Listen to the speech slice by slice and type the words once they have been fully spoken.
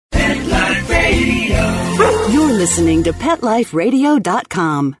You're listening to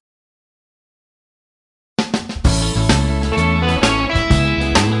PetLifeRadio.com.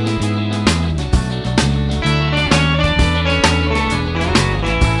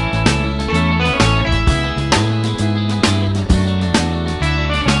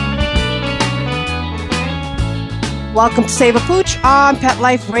 Welcome to Save a Pooch on Pet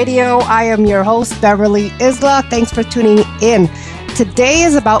Life Radio. I am your host, Beverly Isla. Thanks for tuning in. Today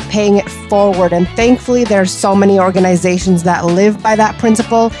is about paying it forward, and thankfully there's so many organizations that live by that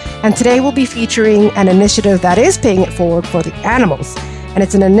principle. And today we'll be featuring an initiative that is paying it forward for the animals. And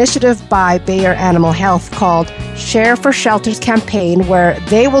it's an initiative by Bayer Animal Health called Share for Shelters campaign, where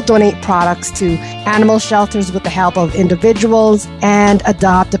they will donate products to animal shelters with the help of individuals and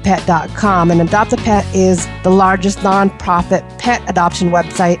AdoptAPet.com. And AdoptAPet is the largest nonprofit pet adoption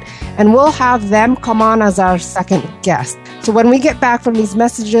website, and we'll have them come on as our second guest. So when we get back from these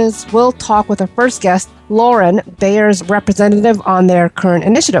messages, we'll talk with our first guest, Lauren, Bayer's representative on their current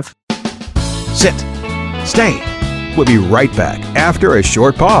initiative. Sit. Stay. We'll be right back after a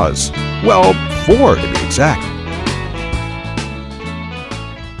short pause. Well, 4 to be exact.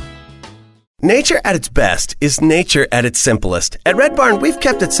 Nature at its best is nature at its simplest. At Red Barn, we've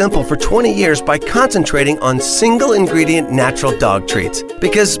kept it simple for 20 years by concentrating on single-ingredient natural dog treats.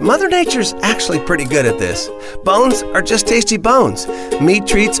 Because Mother Nature's actually pretty good at this. Bones are just tasty bones. Meat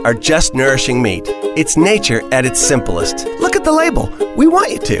treats are just nourishing meat. It's nature at its simplest. Look at the label. We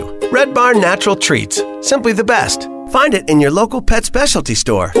want you to. Red Barn Natural Treats. Simply the best. Find it in your local pet specialty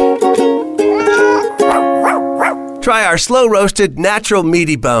store. Try our slow-roasted, natural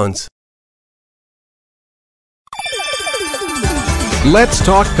meaty bones. Let's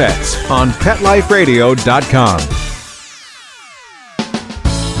talk pets on PetLifeRadio.com.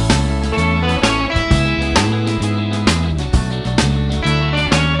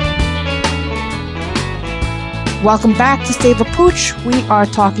 Welcome back to Save a Pooch. We are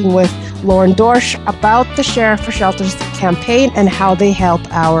talking with Lauren Dorsch about the Share for Shelters campaign and how they help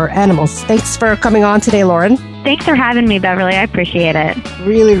our animals. Thanks for coming on today, Lauren. Thanks for having me, Beverly. I appreciate it.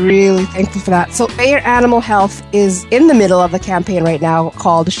 Really, really thankful for that. So Bayer Animal Health is in the middle of a campaign right now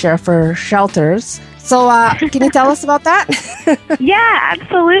called Share for Shelters. So can you tell us about that? Yeah,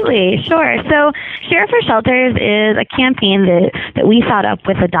 absolutely. Sure. So Share for Shelters is a campaign that we thought up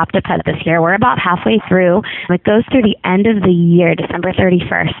with Adopt a Pet this year. We're about halfway through. It goes through the end of the year, December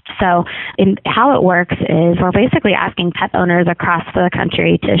 31st. So how it works is we're basically asking pet owners across the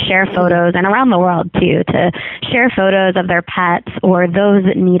country to share photos, and around the world too, to share photos of their pets or those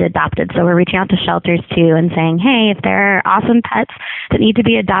that need adopted. So we're reaching out to shelters too and saying, hey, if there are awesome pets that need to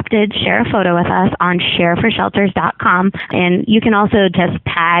be adopted, share a photo with us on shareforshelters.com. And you can also just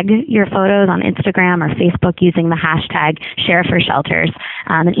tag your photos on Instagram or Facebook using the hashtag #ShareForShelters.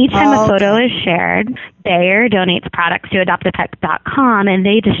 And each time a photo is shared, Bayer donates products to AdoptAPet.com, and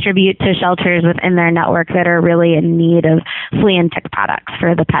they distribute to shelters within their network that are really in need of flea and tick products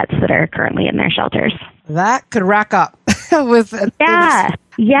for the pets that are currently in their shelters. That could rack up with it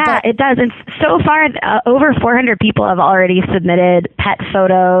does. And so far, over 400 people have already submitted pet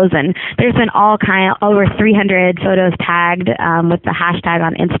photos, and there's been over 300 photos tagged with the hashtag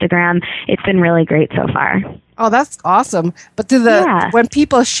on Instagram. It's been really great so far. Oh, that's awesome. But when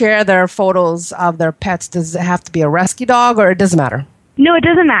people share their photos of their pets, does it have to be a rescue dog, or it doesn't matter? No, it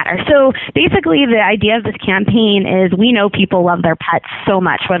doesn't matter. So basically the idea of this campaign is we know people love their pets so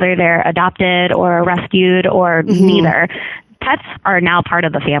much, whether they're adopted or rescued or neither. Pets are now part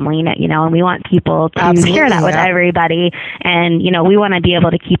of the family, and we want people to share that with everybody. And, we want to be able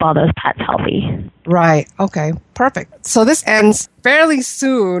to keep all those pets healthy. Right. Okay. Perfect. So this ends fairly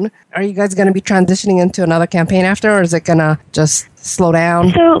soon. Are you guys going to be transitioning into another campaign after, or is it going to just slow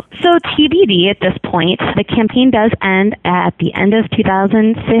down? So TBD at this point. The campaign does end at the end of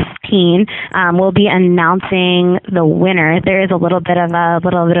 2015. We'll be announcing the winner. There is a little bit of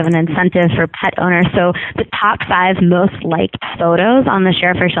an incentive for pet owners. So the top 5 most liked photos on the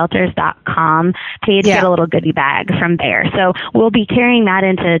ShareForShelters.com page get a little goodie bag from Bayer. So we'll be carrying that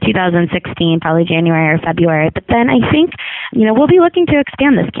into 2016, probably January or February. But then I think, we'll be looking to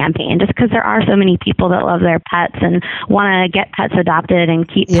expand this campaign just because there are so many people that love their pets and want to get pets adopted and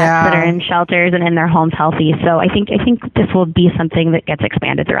keep pets that are in shelters and in their homes healthy. So I think this will be something that gets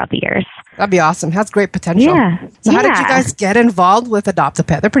expanded throughout the years. That'd be awesome. Has great potential. Yeah. So how did you guys get involved with Adopt a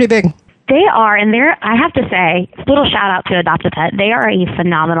Pet? They're pretty big. They are, and I have to say, little shout out to Adopt a Pet. They are a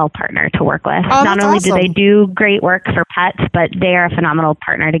phenomenal partner to work with. Not only do they do great work for pets, but they are a phenomenal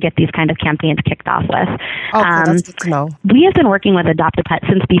partner to get these kind of campaigns kicked off with. That's good to know. We have been working with Adopt a Pet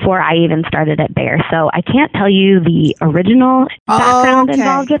since before I even started at Bayer, so I can't tell you the original background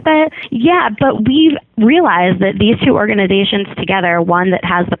involved with it. Yeah, but we realized that these two organizations together, one that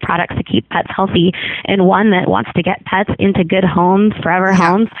has the products to keep pets healthy and one that wants to get pets into good homes, forever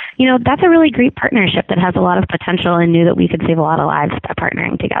homes, that's a really great partnership that has a lot of potential, and knew that we could save a lot of lives by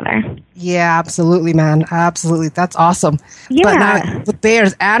partnering together. Yeah, absolutely, man. Absolutely. That's awesome. Yeah. But now, with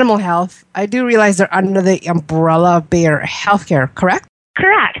Bayer's Animal Health, I do realize they're under the umbrella of Bayer Healthcare, correct?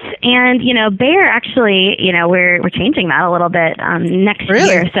 Correct. And, Bayer actually, we're changing that a little bit next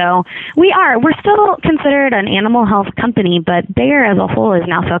year. So we're still considered an animal health company, but Bayer as a whole is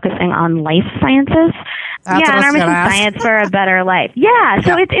now focusing on life sciences. That's and our mission science for a better life.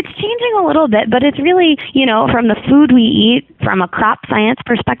 So it's changing a little bit, but it's really, from the food we eat, from a crop science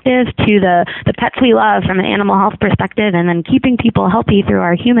perspective, to the pets we love from an animal health perspective, and then keeping people healthy through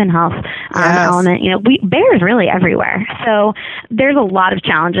our human health element. Bayer is really everywhere. So there's a lot of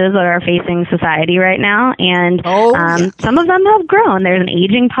challenges that are facing society right now, and some of them have grown. There's an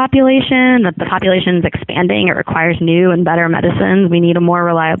aging population, the population is expanding. It requires new and better medicines. We need a more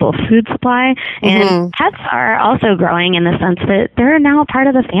reliable food supply, and pets are also growing in the sense that they're now part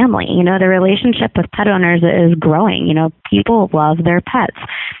of the family. The relationship with pet owners is growing. People love their pets.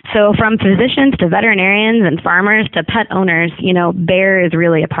 So from physicians to veterinarians and farmers to pet owners, Bayer is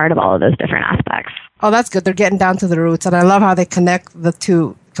really a part of all of those different aspects. Oh, that's good. They're getting down to the roots, and I love how they connect the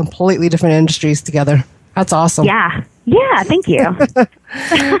two completely different industries together. That's awesome. Yeah, thank you.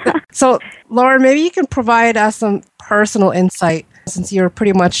 So, Lauren, maybe you can provide us some personal insight, since you're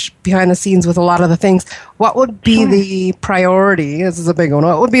pretty much behind the scenes with a lot of the things. What would be the priority? This is a big one.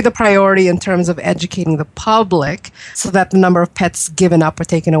 What would be the priority in terms of educating the public so that the number of pets given up or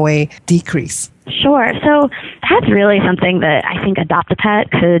taken away decrease? Sure. So that's really something that I think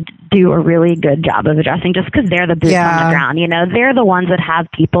Adopt-A-Pet could do a really good job of addressing, just because they're the boots on the ground. They're the ones that have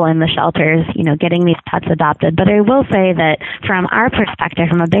people in the shelters, getting these pets adopted. But I will say that from our perspective,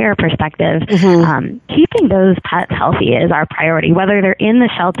 from a Bayer perspective, keeping those pets healthy is our priority. Whether they're in the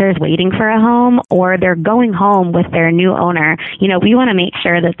shelters waiting for a home or they're going home with their new owner, we want to make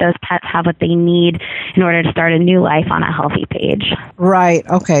sure that those pets have what they need in order to start a new life on a healthy page. Right.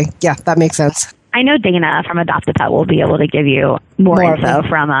 Okay. Yeah, that makes sense. I know Dana from Adopt-A-Pet will be able to give you more info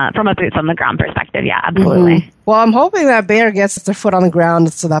from a boots on the ground perspective. Yeah, absolutely. Well, I'm hoping that Bayer gets their foot on the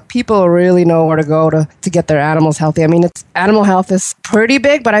ground so that people really know where to go to get their animals healthy. I mean, animal health is pretty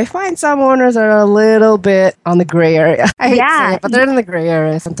big, but I find some owners are a little bit on the gray area. I hate to say it, but they're in the gray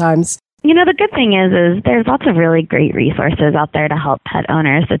area sometimes. The good thing is there's lots of really great resources out there to help pet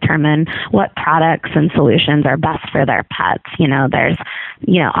owners determine what products and solutions are best for their pets. There's,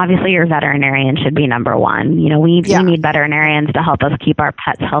 obviously your veterinarian should be number one. We need veterinarians to help us keep our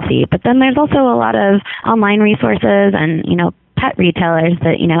pets healthy. But then there's also a lot of online resources and, pet retailers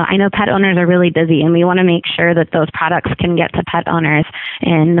that, I know pet owners are really busy, and we want to make sure that those products can get to pet owners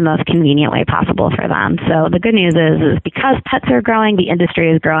in the most convenient way possible for them. So the good news is because pets are growing, the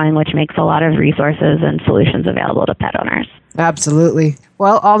industry is growing, which makes a lot of resources and solutions available to pet owners. Absolutely.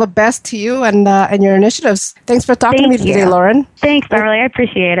 Well, all the best to you and your initiatives. Thanks for talking to me today, Lauren. Thanks, Beverly. I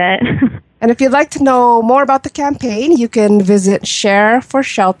appreciate it. And if you'd like to know more about the campaign, you can visit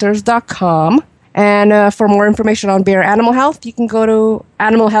shareforshelters.com. And for more information on Bayer Animal Health, you can go to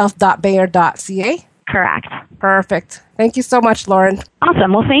animalhealth.bayer.ca. Correct. Perfect. Thank you so much, Lauren.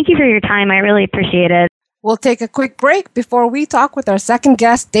 Awesome. Well, thank you for your time. I really appreciate it. We'll take a quick break before we talk with our second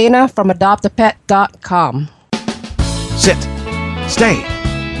guest, Dana from adoptapet.com. Sit. Stay.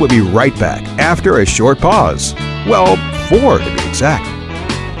 We'll be right back after a short pause. Well, 4 to be exact.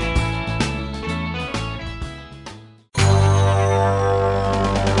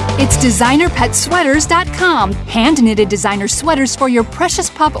 It's DesignerPetSweaters.com. Hand-knitted designer sweaters for your precious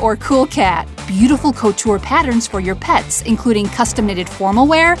pup or cool cat. Beautiful couture patterns for your pets, including custom-knitted formal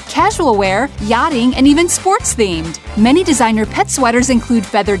wear, casual wear, yachting, and even sports-themed. Many designer pet sweaters include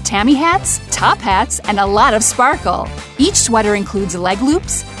feathered tammy hats, top hats, and a lot of sparkle. Each sweater includes leg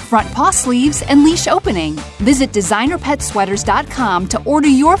loops, front paw sleeves, and leash opening. Visit DesignerPetSweaters.com to order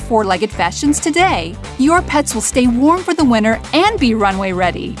your 4-legged fashions today. Your pets will stay warm for the winter and be runway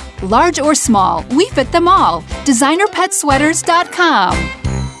ready. Large or small, we fit them all. DesignerPetSweaters.com.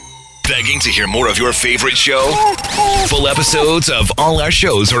 Begging to hear more of your favorite show? Full episodes of all our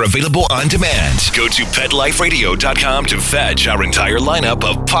shows are available on demand. Go to PetLifeRadio.com to fetch our entire lineup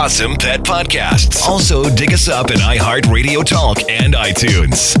of Possum Pet podcasts. Also, dig us up in iHeartRadio Talk and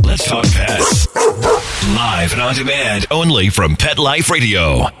iTunes. Let's talk pets. Live and on demand only from Pet Life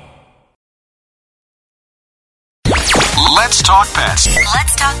Radio. Let's talk pets.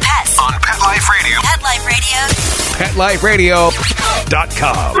 Let's talk pets On Pet Life Radio. Pet Life Radio.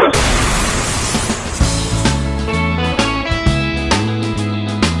 PetLifeRadio.com.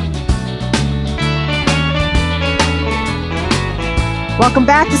 Welcome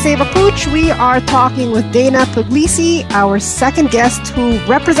back to Save a Pooch. We are talking with Dana Puglisi, our second guest, who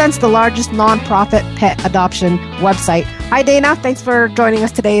represents the largest nonprofit pet adoption website. Hi, Dana. Thanks for joining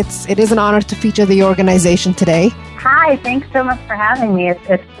us today. It is an honor to feature the organization today. Hi. Thanks so much for having me.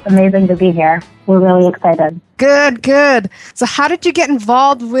 It's amazing to be here. We're really excited. Good. So how did you get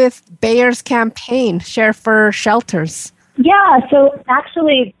involved with Bayer's campaign, Share for Shelters? Yeah, so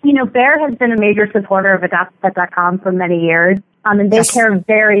actually, Bayer has been a major supporter of AdoptPet.com for many years. And they care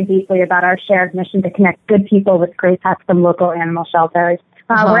very deeply about our shared mission to connect good people with great pets from local animal shelters.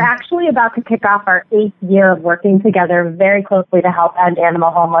 We're actually about to kick off our 8th year of working together very closely to help end animal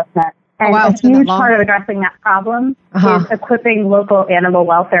homelessness. And a huge part of addressing that problem is equipping local animal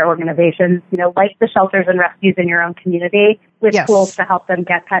welfare organizations, like the shelters and rescues in your own community, with tools to help them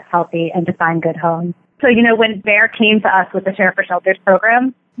get pets healthy and to find good homes. So, when Bayer came to us with the Share for Shelters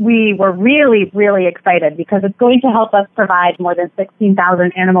program, we were really, really excited because it's going to help us provide more than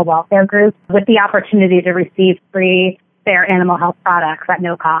 16,000 animal welfare groups with the opportunity to receive free Bayer animal health products at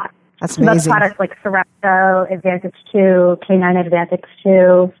no cost. That's amazing. So that's products like Seresto, Advantage 2, Canine Advantage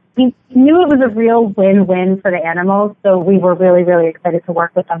 2. We knew it was a real win-win for the animals, so we were really, really excited to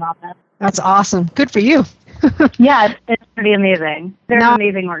work with them on this. That's awesome. Good for you. Yeah, it's pretty amazing. They're an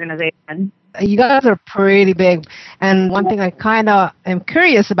amazing organization. You guys are pretty big. And one thing I kind of am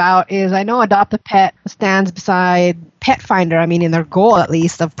curious about is I know Adopt a Pet stands beside Pet Finder, in their goal at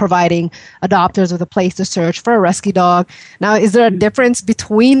least, of providing adopters with a place to search for a rescue dog. Now, is there a difference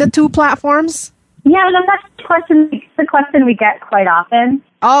between the two platforms? Yeah, that's the question we get quite often.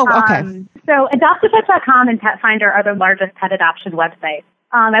 Oh, okay. So AdoptAPet.com and Pet Finder are the largest pet adoption websites.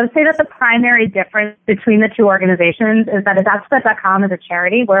 I would say that the primary difference between the two organizations is that AdoptAPet.com is a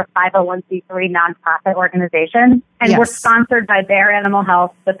charity. We're a 501c3 nonprofit organization, and we're sponsored by Bayer Animal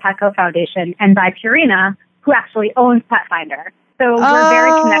Health, the Petco Foundation, and by Purina, who actually owns Pet Finder. So we're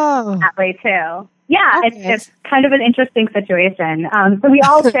very connected that way, too. Yeah, it's kind of an interesting situation. So we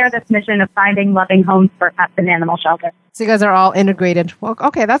all share this mission of finding loving homes for pets in animal shelters. So you guys are all integrated. Well,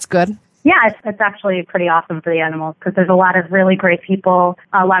 okay, that's good. Yeah, it's actually pretty awesome for the animals because there's a lot of really great people,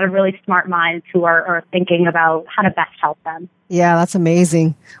 a lot of really smart minds who are thinking about how to best help them. Yeah, that's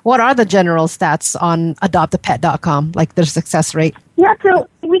amazing. What are the general stats on AdoptAPet.com, like their success rate? Yeah, so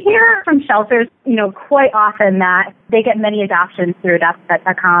we hear from shelters, quite often that they get many adoptions through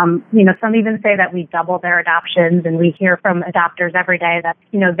AdoptAPet.com. Some even say that we double their adoptions, and we hear from adopters every day that,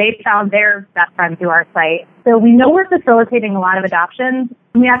 they found their best friend through our site. So we know we're facilitating a lot of adoptions.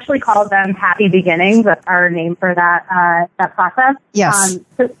 We actually call them Happy Beginnings. That's our name for that process. Yes.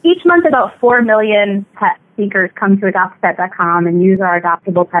 So each month, about 4 million pet seekers come to AdoptPet.com and use our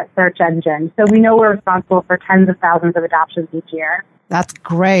adoptable pet search engine. So we know we're responsible for tens of thousands of adoptions each year. That's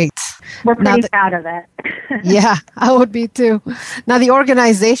great. We're pretty proud of it. Yeah, I would be too. Now, the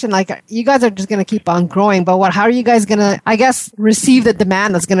organization, you guys are just going to keep on growing, but how are you guys going to, receive the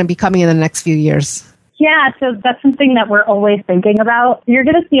demand that's going to be coming in the next few years? Yeah, so that's something that we're always thinking about. You're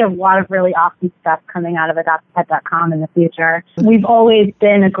going to see a lot of really awesome stuff coming out of AdoptPet.com in the future. We've always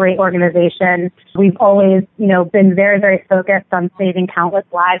been a great organization. We've always, been very, very focused on saving countless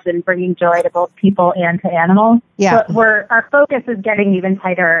lives and bringing joy to both people and to animals. Yeah. But our focus is getting even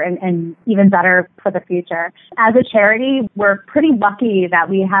tighter and even better for the future. As a charity, we're pretty lucky that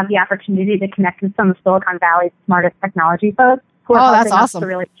we have the opportunity to connect with some of Silicon Valley's smartest technology folks. That's awesome. Us to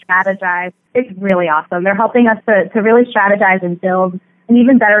really strategize. It's really awesome. They're helping us to really strategize and build an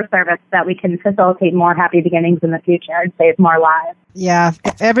even better service that we can facilitate more happy beginnings in the future and save more lives. Yeah,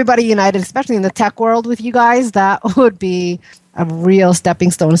 if everybody united, especially in the tech world with you guys, that would be a real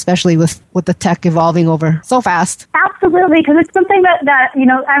stepping stone, especially with the tech evolving over so fast. Absolutely, because it's something that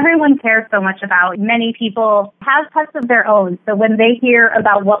everyone cares so much about. Many people have pets of their own, so when they hear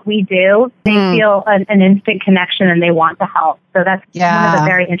about what we do, they feel an instant connection and they want to help. So that's one of the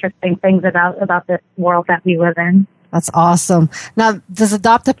very interesting things about this world that we live in. That's awesome. Now, does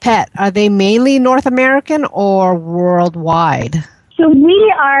Adopt a Pet, are they mainly North American or worldwide? So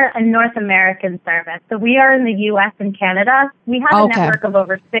we are a North American service. So we are in the U.S. and Canada. We have a network of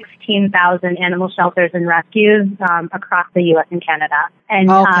over 16,000 animal shelters and rescues across the U.S. and Canada. And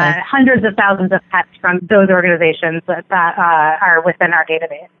hundreds of thousands of pets from those organizations that are within our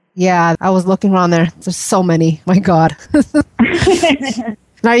database. Yeah, I was looking around there. There's so many. My God.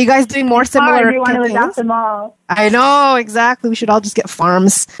 Now, are you guys doing more similar campaigns? Want to adopt them all. I know, exactly. We should all just get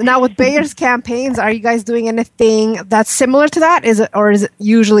farms. Now, with Bayer's campaigns, are you guys doing anything that's similar to that? Is it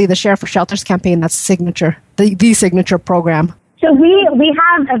usually the Share for Shelters campaign that's signature, the signature program? So we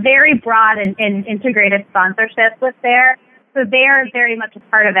have a very broad and integrated sponsorship with Bayer. So they are very much a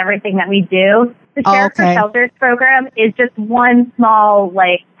part of everything that we do. The Share for Shelters program is just one small,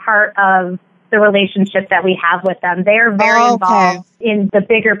 part of the relationship that we have with them. They are very involved in the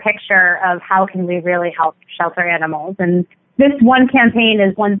bigger picture of how can we really help shelter animals. And this one campaign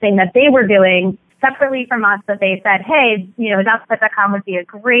is one thing that they were doing separately from us, that they said, hey, AdoptAPet.com would be a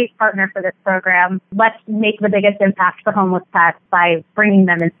great partner for this program. Let's make the biggest impact for homeless pets by bringing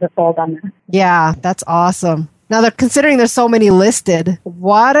them into the fold on this. Yeah, that's awesome. Now, considering there's so many listed,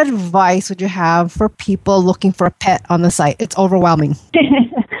 what advice would you have for people looking for a pet on the site? It's overwhelming.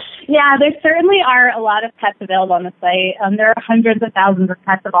 Yeah, there certainly are a lot of pets available on the site. There are hundreds of thousands of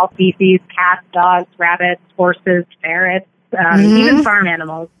pets of all species: cats, dogs, rabbits, horses, ferrets, even farm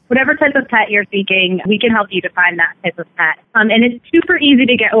animals. Whatever type of pet you're seeking, we can help you to find that type of pet. And it's super easy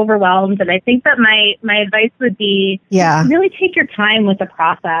to get overwhelmed. And I think that my advice would be really take your time with the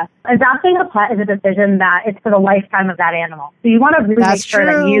process. Adopting a pet is a decision that is for the lifetime of that animal. So you want to really make sure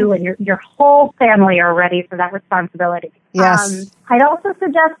that you and your whole family are ready for that responsibility. Yes. I'd also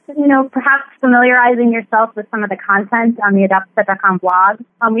suggest, perhaps familiarizing yourself with some of the content on the AdoptAPet.com blog.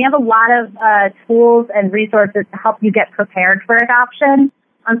 We have a lot of tools and resources to help you get prepared for adoption.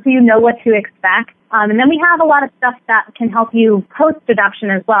 So you know what to expect. And then we have a lot of stuff that can help you post-adoption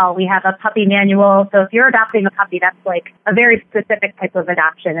as well. We have a puppy manual. So if you're adopting a puppy, that's a very specific type of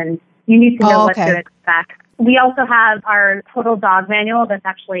adoption, and you need to know what to expect. We also have our Total Dog Manual that's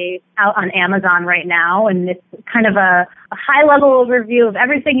actually out on Amazon right now, and it's kind of a high-level overview of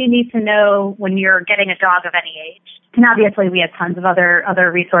everything you need to know when you're getting a dog of any age. And obviously, we have tons of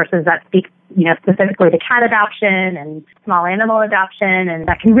other resources that speak, specifically to cat adoption and small animal adoption, and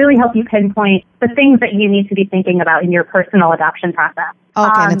that can really help you pinpoint the things that you need to be thinking about in your personal adoption process. Okay,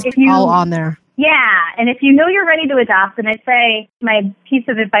 and it's all on there. Yeah, and if you know you're ready to adopt, then I'd say my piece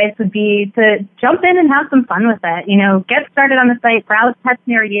of advice would be to jump in and have some fun with it. Get started on the site, browse pets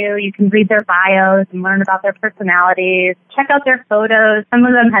near you. You can read their bios and learn about their personalities. Check out their photos. Some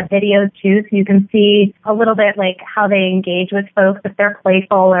of them have videos too, so you can see a little bit how they engage with folks, if they're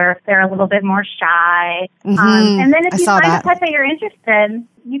playful or if they're a little bit more shy. And then if you find a pet that you're interested in,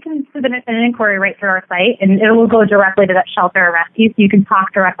 you can submit an inquiry right through our site, and it will go directly to that shelter or rescue, so you can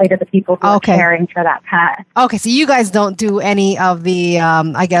talk directly to the people who are caring for that pet. Okay, so you guys don't do any of the,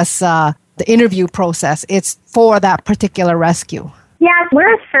 the interview process. It's for that particular rescue. Yeah,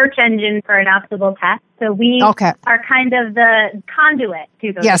 we're a search engine for adoptable pets, so we are kind of the conduit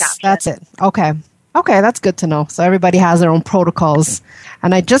to those adoptions. That's it. Okay, that's good to know. So everybody has their own protocols.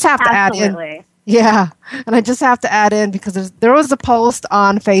 And I just have to add in... Yeah, and I just have to add in, because there was a post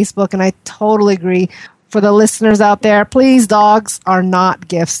on Facebook, and I totally agree. For the listeners out there, please, dogs are not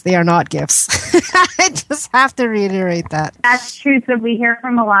gifts. They are not gifts. I just have to reiterate that. That's true. So we hear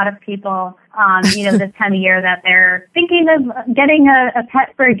from a lot of people, this time of year, that they're thinking of getting a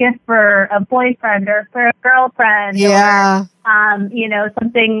pet for a gift for a boyfriend or for a girlfriend. Yeah. Or,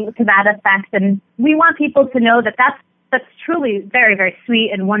 something to that effect. And we want people to know that that's truly very, very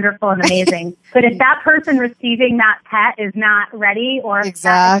sweet and wonderful and amazing. But if that person receiving that pet is not ready, or if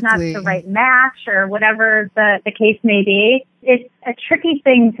that is not the right match, or whatever the case may be, it's a tricky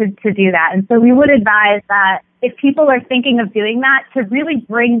thing to do that. And so we would advise that if people are thinking of doing that, to really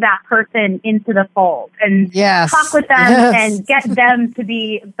bring that person into the fold and talk with them and get them to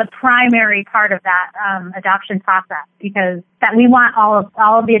be the primary part of that adoption process, because that we want all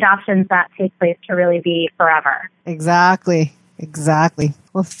of the adoptions that take place to really be forever. Exactly.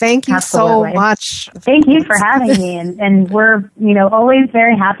 Well, thank you so much. Thank you for having me. And we're, always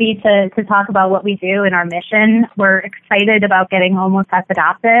very happy to talk about what we do and our mission. We're excited about getting homeless pets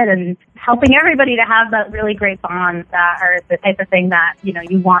adopted and helping everybody to have that really great bond that are the type of thing that,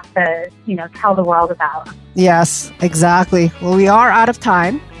 you want to, tell the world about. Yes, exactly. Well, we are out of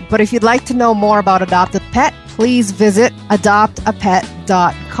time, but if you'd like to know more about Adopt a Pet, please visit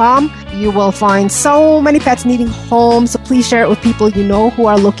AdoptAPet.com. You will find so many pets needing homes, so please share it with people you know who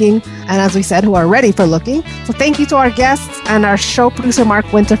are looking, and as we said, who are ready for looking. So thank you to our guests and our show producer,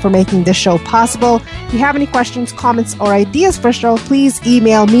 Mark Winter, for making this show possible. If you have any questions, comments, or ideas for a show, please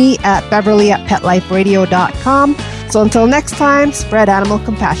email me at beverly@petliferadio.com. So until next time, spread animal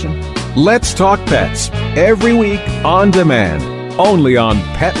compassion. Let's Talk Pets, every week on demand, only on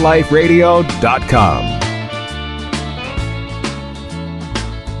PetLifeRadio.com.